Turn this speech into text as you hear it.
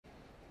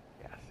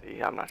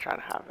See, I'm not trying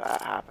to have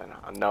that happen.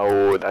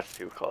 No, that's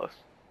too close.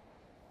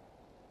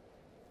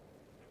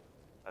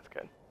 That's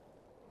good.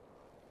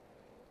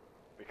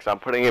 Because I'm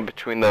putting it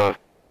between the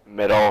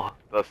middle,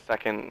 the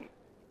second.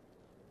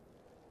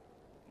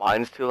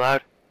 Mine's too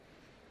loud.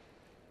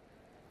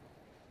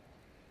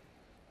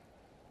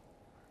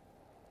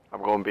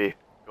 I'm going B.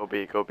 Go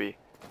B, go B.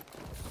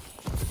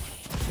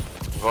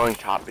 I'm going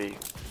top B.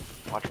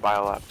 Watch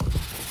biolab.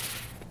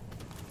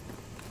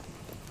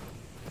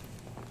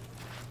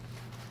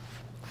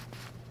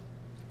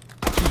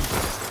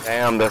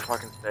 Damn, they're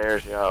fucking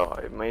stairs, yo.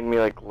 It made me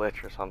like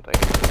glitch or something.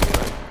 It made me,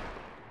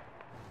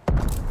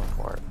 like, go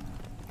for it.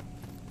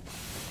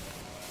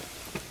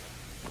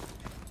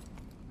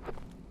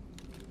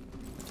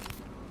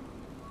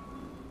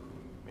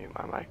 Mute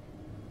my mic.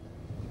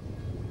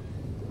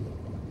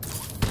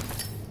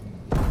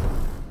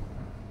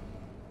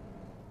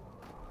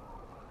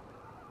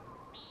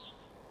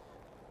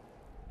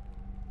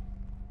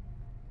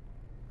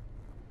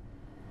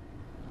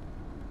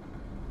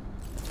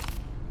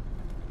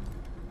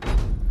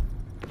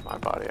 My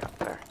body up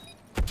there.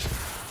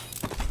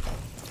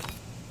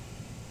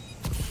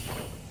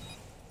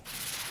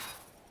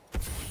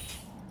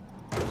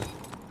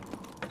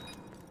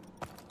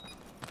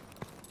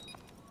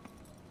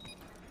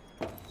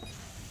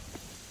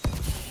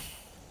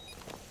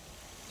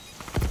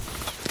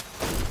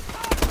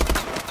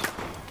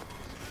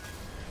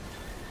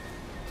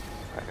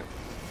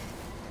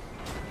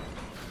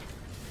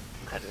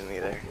 I didn't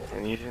either.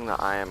 And using the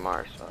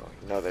IMR, so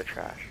you know they're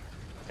trash.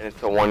 And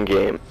it's a one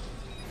game.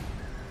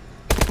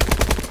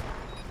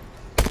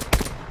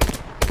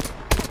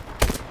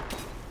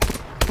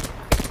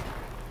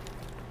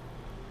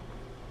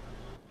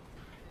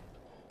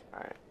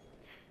 Alright.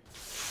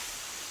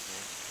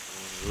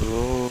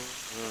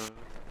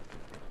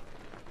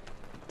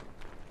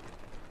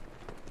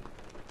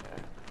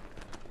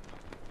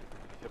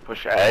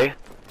 Push A.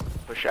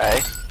 Push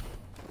A.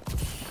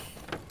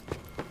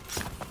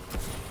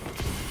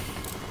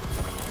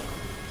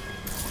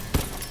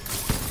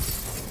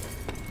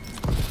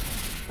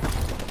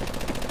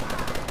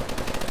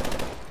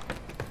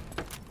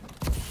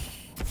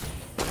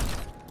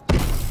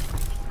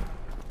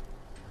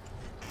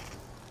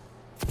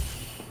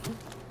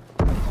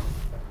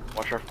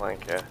 Watch our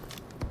flank, yeah.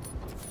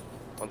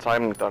 Once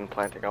I'm done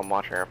planting, I'm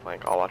watching our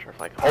flank. I'll watch our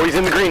flank. Oh, he's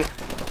in the green!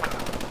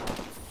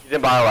 He's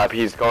in biolab.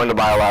 He's going to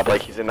biolab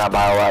like he's in that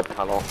biolab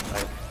tunnel.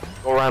 Like,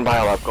 go around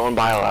biolab. Go in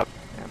biolab.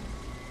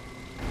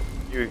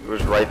 Yeah. He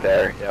was right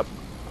there. Yep.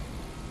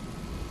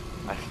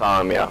 I saw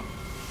him, yeah.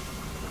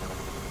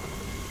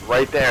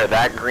 Right there,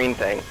 that green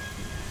thing.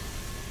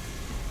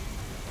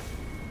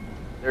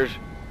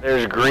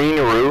 There's green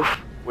roof,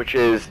 which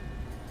is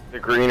the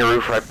green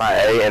roof right by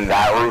A, and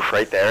that roof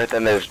right there.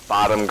 Then there's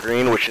bottom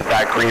green, which is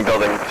that green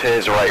building to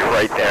his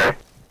right there.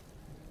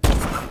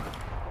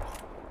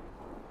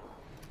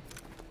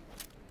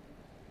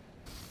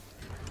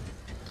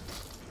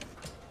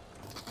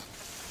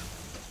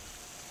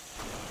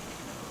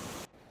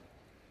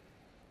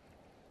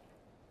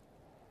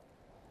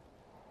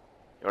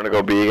 You wanna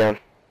go B again?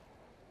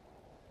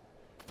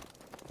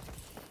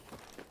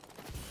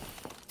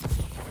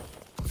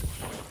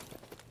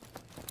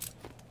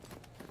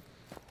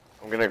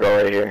 I'm gonna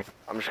go right here.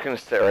 I'm just gonna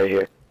sit right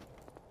here.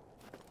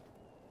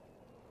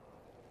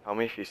 Tell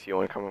me if you see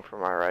one coming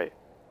from my right.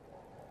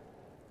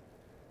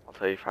 I'll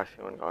tell you if I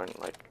see one going,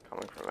 like,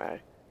 coming from A.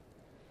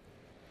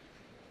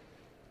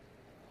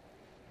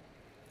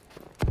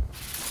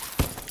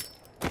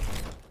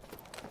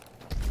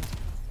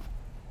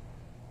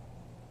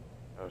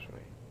 That was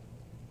me.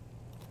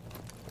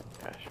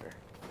 Yeah, sure.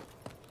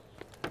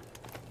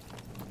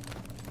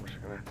 I'm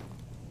just gonna...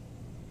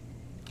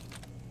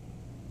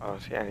 I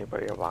don't see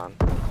anybody up on.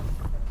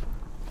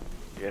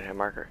 You get a hit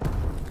marker?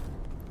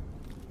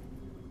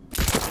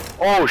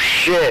 Oh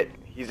shit!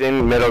 He's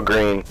in middle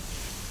green.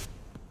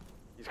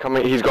 He's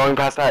coming, he's going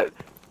past that.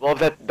 Blow up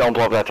that, don't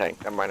blow up that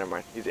tank. Never mind, never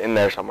mind. He's in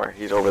there somewhere.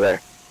 He's over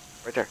there.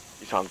 Right there.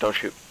 You saw him. Don't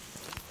shoot.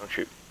 Don't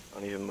shoot.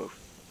 Don't even move.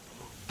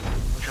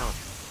 Don't shoot him.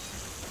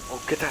 Oh,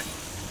 get that.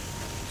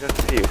 He's gonna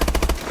see you.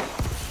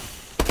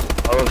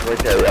 Oh, one's right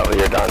there. Yeah,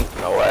 you're done.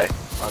 No way.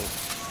 Run.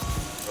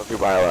 Go through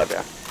biolab,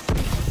 yeah.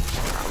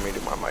 Let me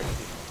do my mic.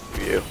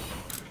 Do you?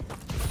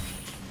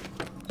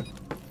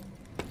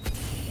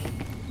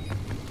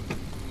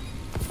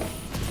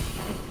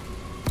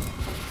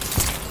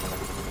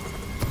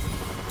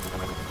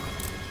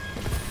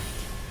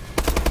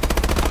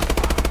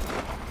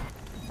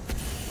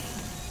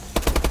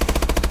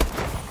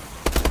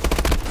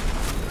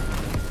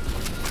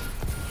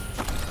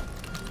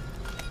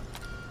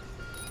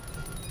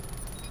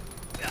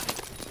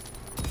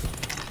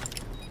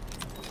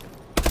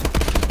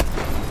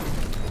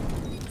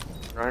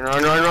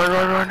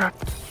 Run.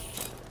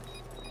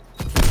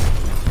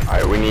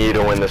 Alright, we need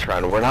to win this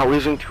round. We're not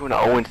losing to an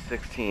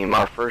 0-6 team.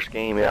 Our first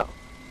game, yeah.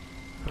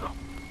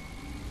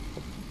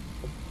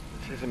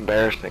 This is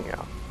embarrassing,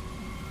 yeah.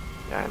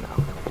 Yeah, I know.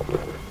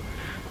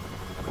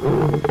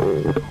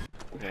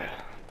 Yeah.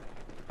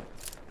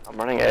 I'm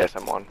running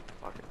ASM1.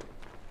 Fuck it.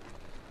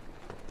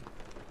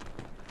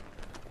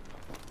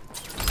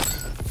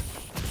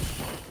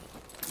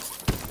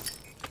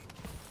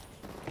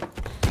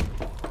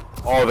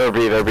 Oh, there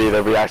be.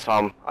 I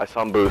saw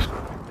him boost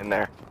in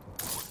there.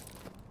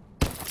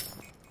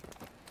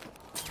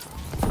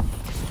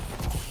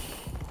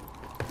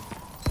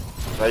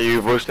 Is that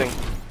you boosting?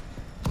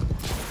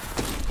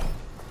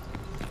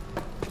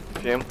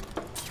 See him?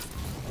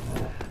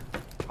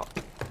 Oh,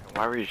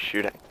 why were you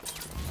shooting?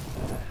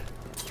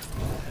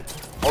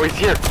 Oh, he's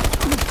here!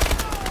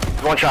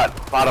 He's one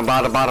shot. Bottom.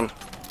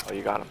 Oh,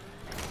 you got him.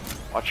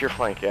 Watch your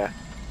flank, yeah.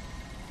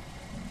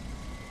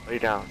 Lay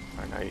down.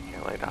 Or no, you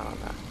can't lay down on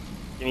that.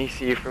 Can he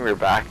see you from your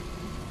back?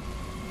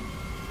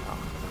 No.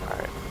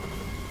 Alright.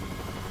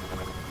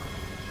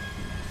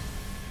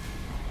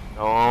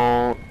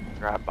 Don't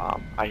grab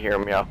bomb. I hear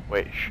him, yeah.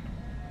 Wait, shh.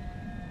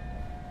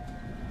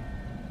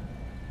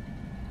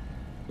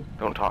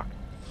 Don't talk.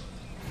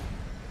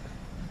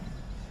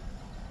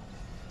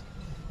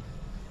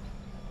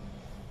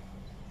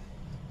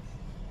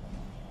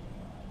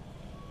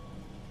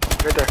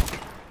 Right there.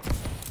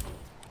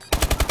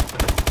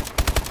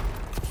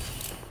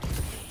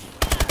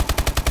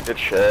 Good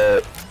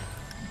shit.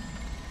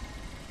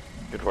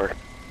 Good work.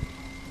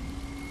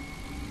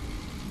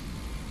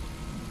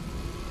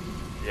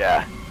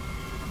 Yeah.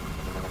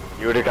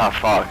 You would've got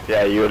fucked.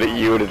 Yeah, you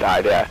would've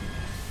died, yeah.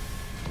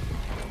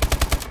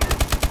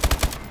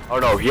 Oh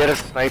no, he had a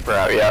sniper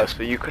out, yeah,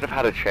 so you could have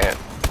had a chance.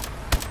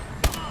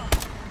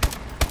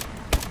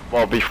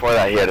 Well, before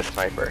that he had a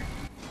sniper.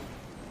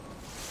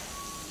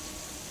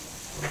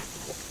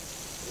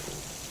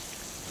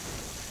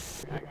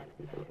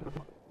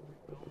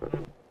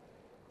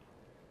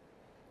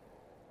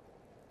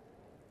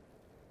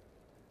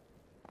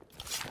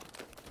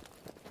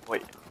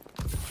 Wait.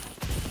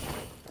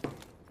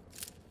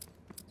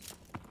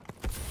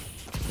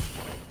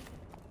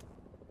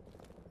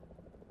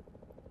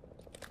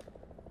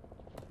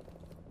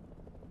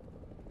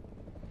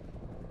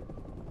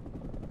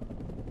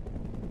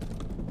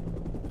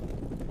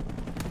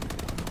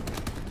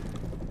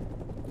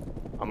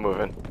 I'm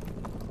moving.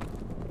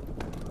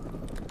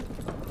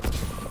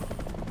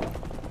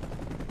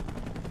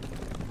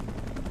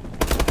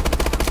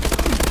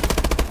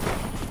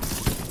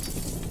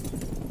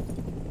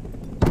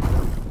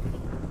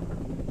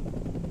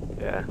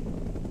 Yeah.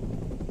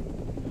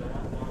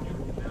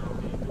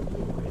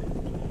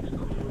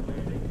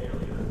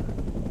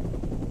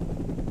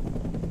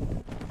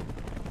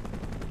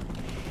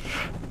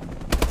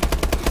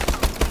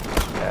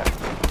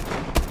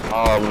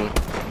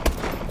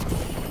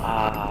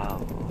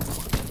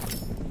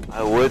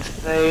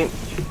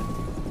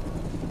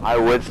 I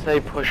would say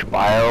push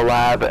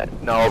Biolab.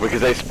 No,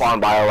 because they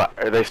spawn Biolab,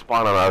 or they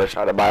spawn on the other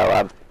side of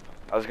Biolab.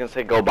 I was gonna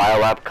say go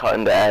Biolab, cut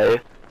into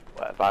A,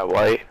 by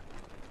white.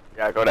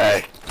 Yeah, go to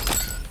A.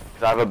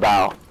 Cause I have a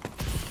bow.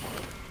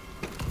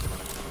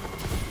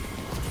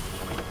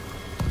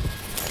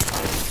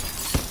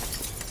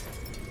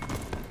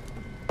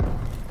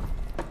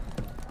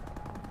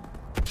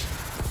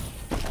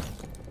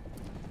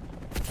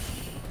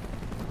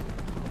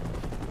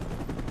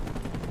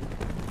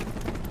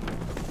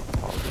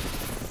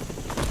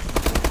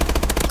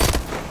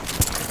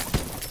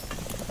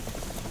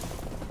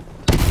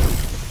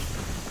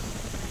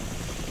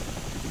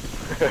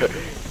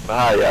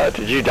 Ah, yeah,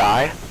 did you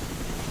die?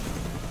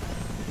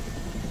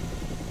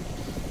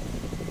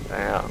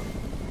 Damn.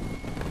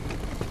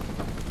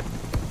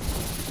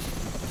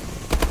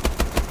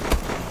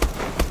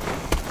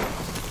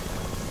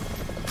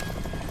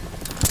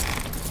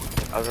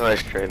 That was a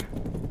nice trade.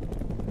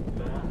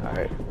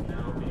 Alright.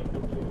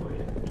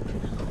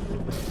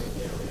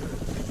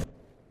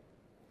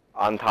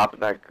 On top of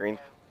that green.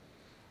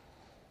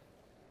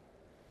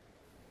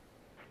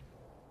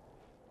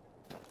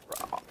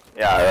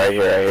 Yeah, right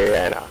here,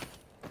 I know.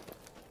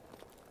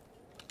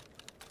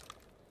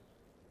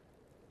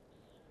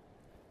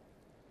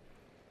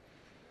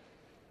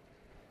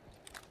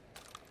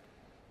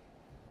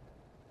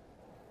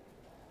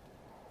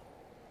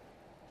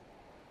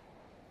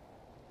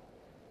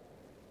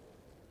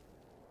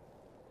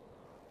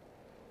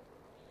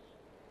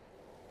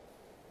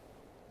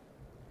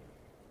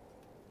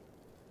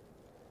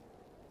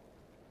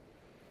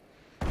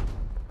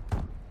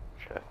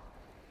 Shit.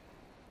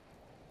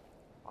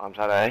 Bombs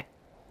at A.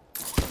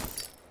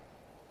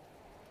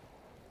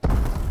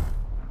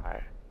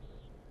 Alright.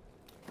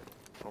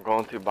 I'm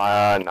going to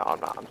buy no, I'm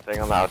not. I'm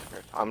staying on the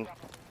outskirts.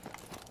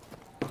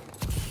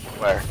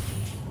 Where?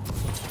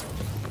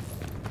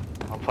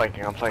 I'm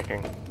flanking.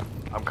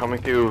 I'm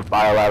coming through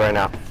Biolab right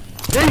now.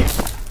 Yay!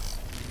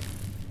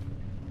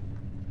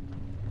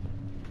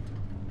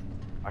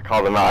 I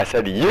called him out. I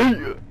said,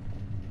 yeah!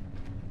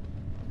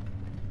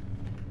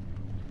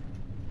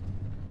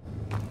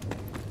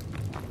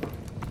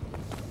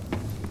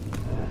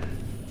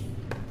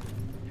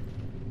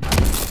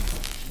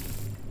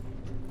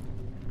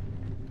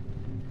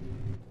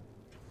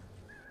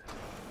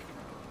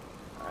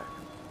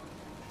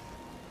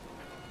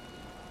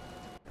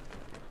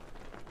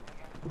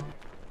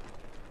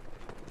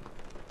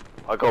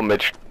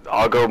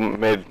 I'll go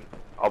mid,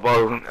 I'll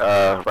go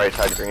right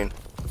side green.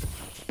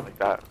 Like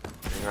that.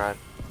 Green ride.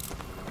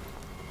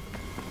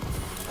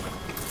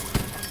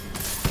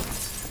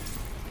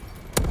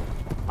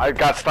 I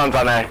got stuns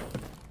on A.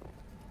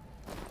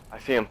 I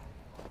see him.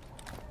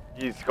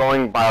 He's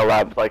going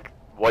biolab, like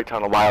white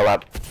tunnel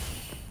biolab.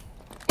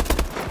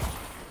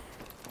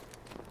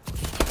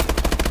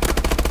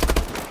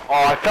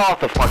 Oh, I fell off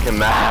the fucking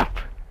map.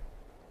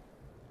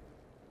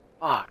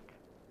 Fuck.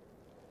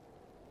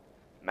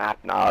 Map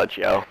knowledge,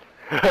 yo.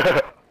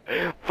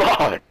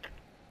 Fuck.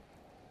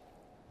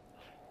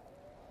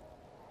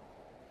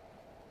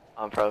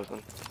 I'm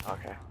frozen.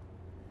 Okay.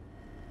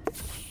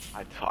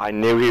 I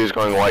knew he was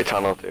going white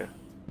tunnel too.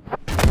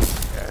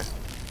 Okay.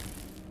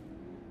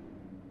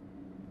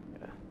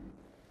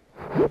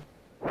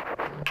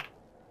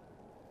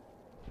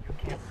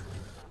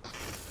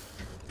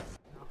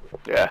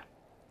 Yeah.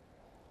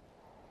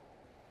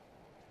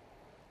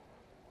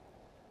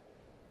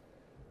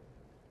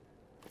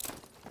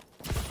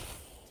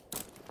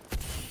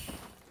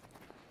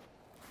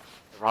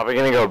 Probably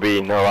gonna go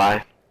B, no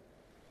lie.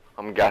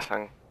 I'm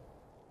guessing.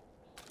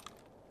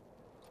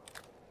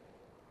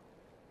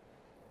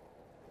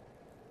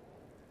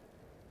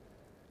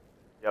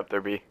 Yep,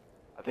 they're B.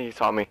 I think he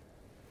saw me.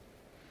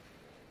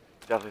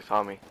 He definitely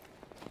saw me.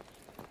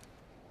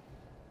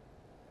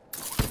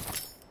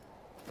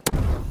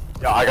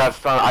 Yeah, I got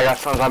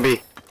stuns on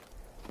B.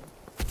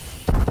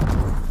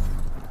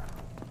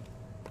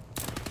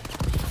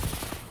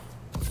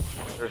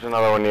 There's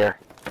another one near.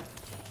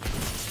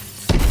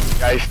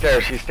 Yeah, he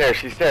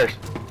stairs.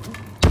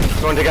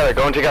 Going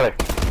together.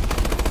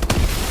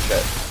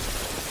 Shit.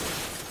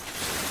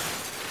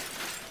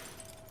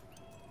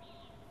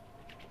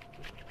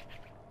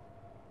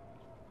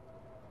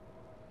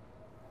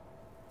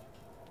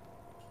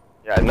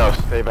 Yeah, no,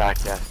 stay back,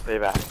 stay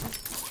back.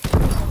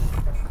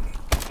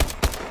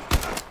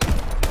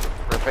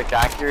 Perfect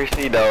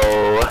accuracy,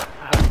 though.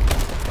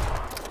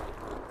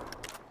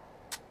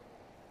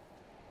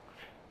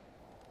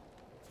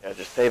 Yeah,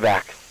 just stay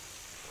back.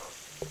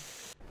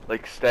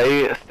 Like,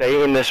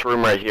 stay in this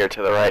room right here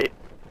to the right,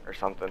 or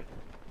something.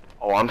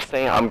 Oh,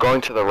 I'm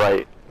going to the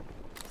right.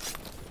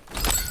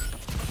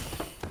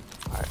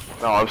 Alright,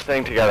 no, I'm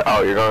staying together.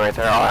 Oh, you're going right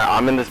there? Alright,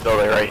 I'm in this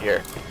building right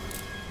here.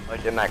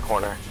 Like, in that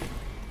corner.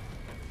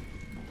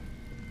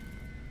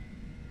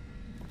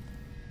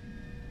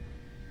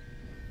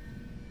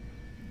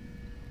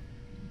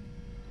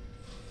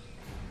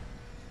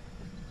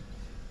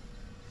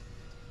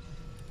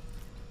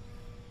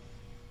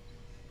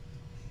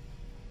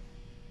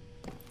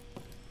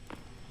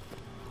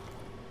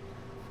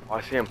 Oh,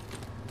 I see him.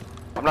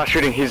 I'm not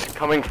shooting, he's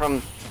coming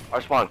from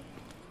our spawn.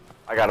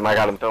 I got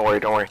him, don't worry.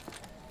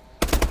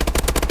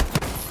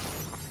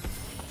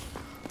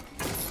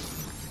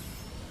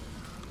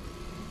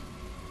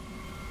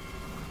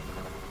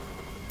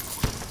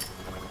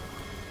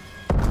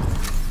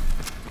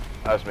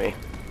 That was me.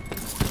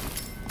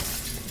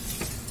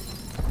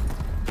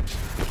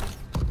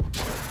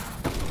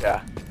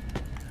 Yeah.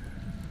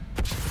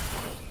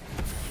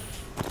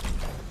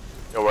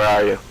 Yo, where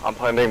are you? I'm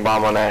planting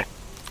bomb on A.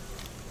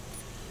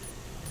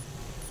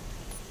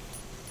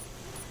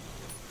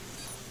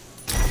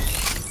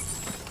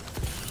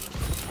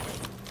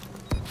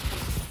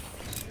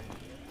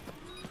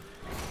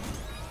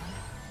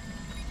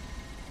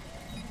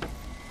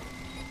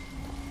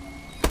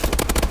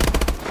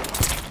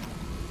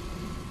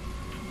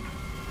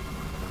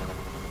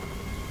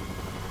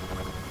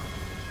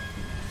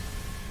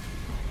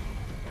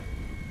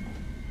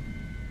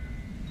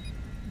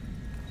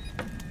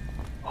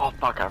 Oh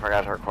fuck, I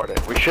forgot to record it.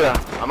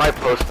 I might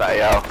post that,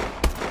 yo.